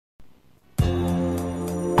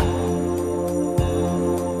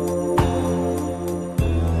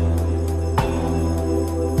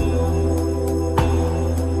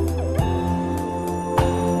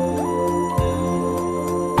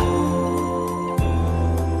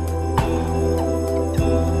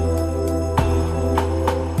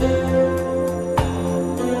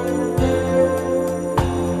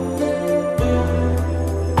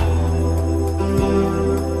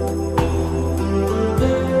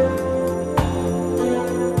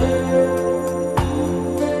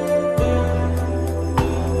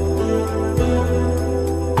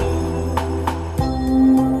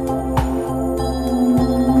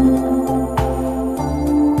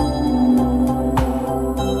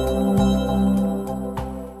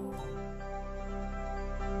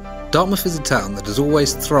Dartmouth is a town that has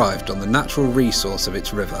always thrived on the natural resource of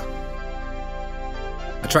its river,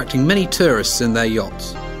 attracting many tourists in their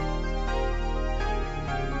yachts.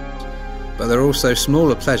 But there are also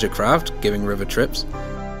smaller pleasure craft giving river trips,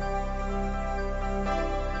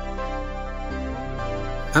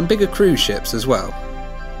 and bigger cruise ships as well.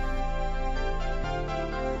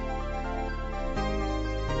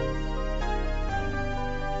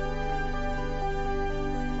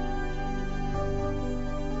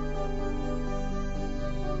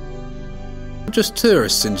 Not just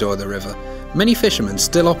tourists enjoy the river, many fishermen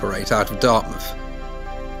still operate out of Dartmouth.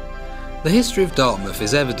 The history of Dartmouth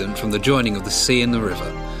is evident from the joining of the sea and the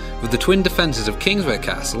river, with the twin defences of Kingsway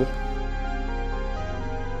Castle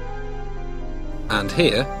and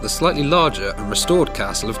here the slightly larger and restored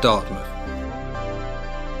castle of Dartmouth.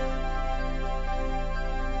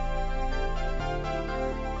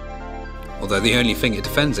 Although the only thing it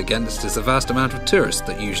defends against is the vast amount of tourists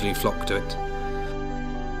that usually flock to it.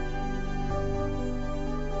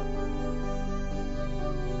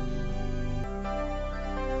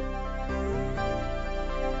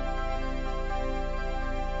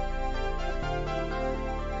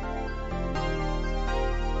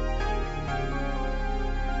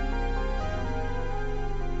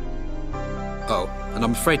 Oh, and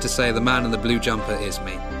I'm afraid to say the man in the blue jumper is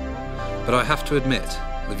me. But I have to admit,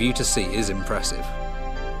 the view to sea is impressive.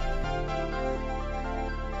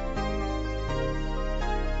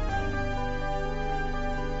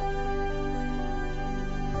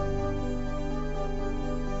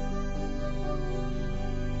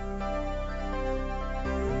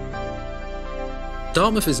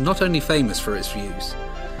 Dartmouth is not only famous for its views.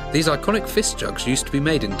 These iconic fist jugs used to be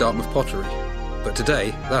made in Dartmouth pottery, but today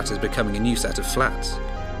that is becoming a new set of flats.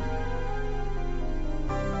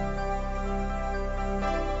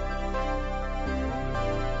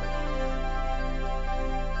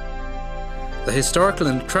 The historical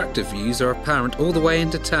and attractive views are apparent all the way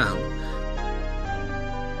into town,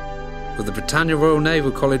 with the Britannia Royal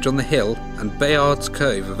Naval College on the hill and Bayard's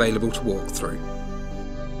Cove available to walk through.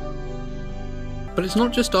 But it's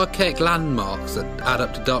not just archaic landmarks that add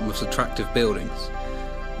up to Dartmouth's attractive buildings.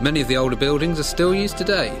 Many of the older buildings are still used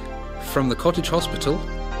today, from the cottage hospital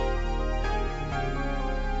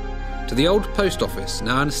to the old post office,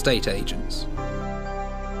 now an estate agent's.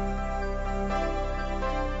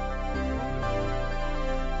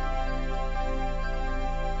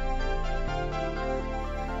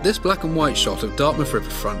 This black and white shot of Dartmouth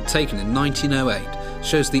riverfront, taken in 1908,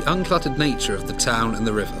 shows the uncluttered nature of the town and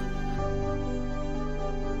the river.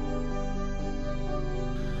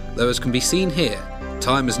 Though as can be seen here,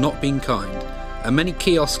 time has not been kind, and many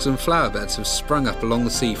kiosks and flower beds have sprung up along the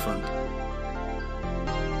seafront.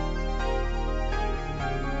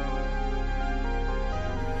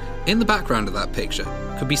 In the background of that picture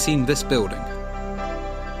could be seen this building,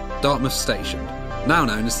 Dartmouth Station, now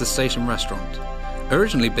known as the Station Restaurant,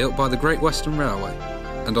 originally built by the Great Western Railway,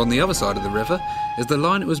 and on the other side of the river is the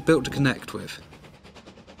line it was built to connect with.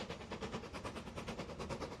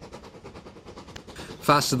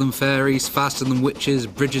 Faster than fairies, faster than witches,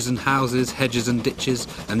 bridges and houses, hedges and ditches,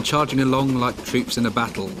 and charging along like troops in a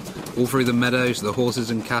battle. All through the meadows, the horses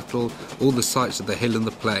and cattle, all the sights of the hill and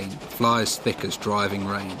the plain, fly as thick as driving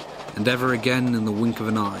rain, and ever again in the wink of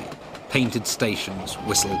an eye, painted stations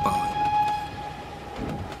whistle by.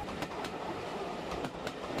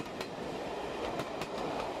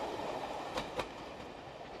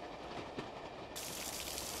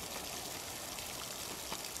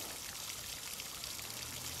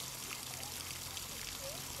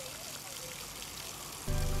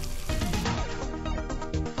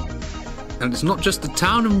 And it's not just the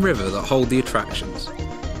town and river that hold the attractions.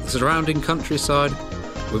 The surrounding countryside,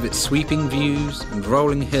 with its sweeping views and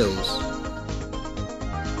rolling hills,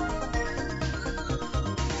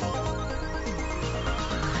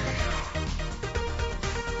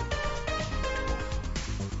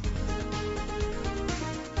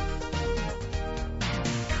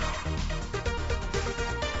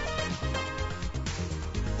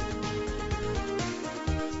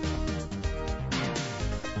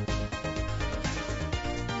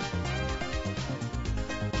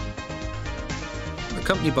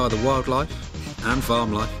 accompanied by the wildlife and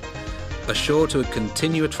farm life, are sure to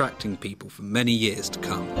continue attracting people for many years to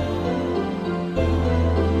come.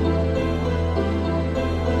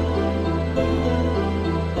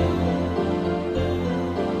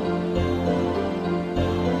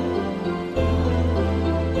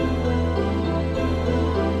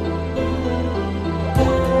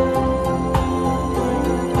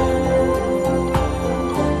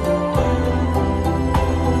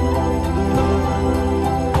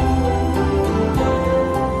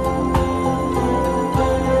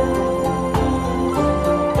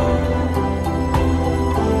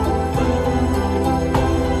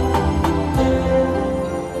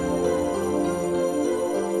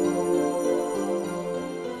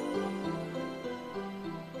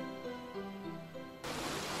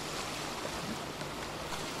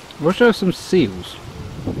 We'll show some seals.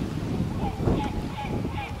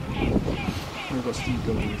 We've got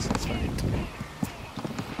seagulls, that's right.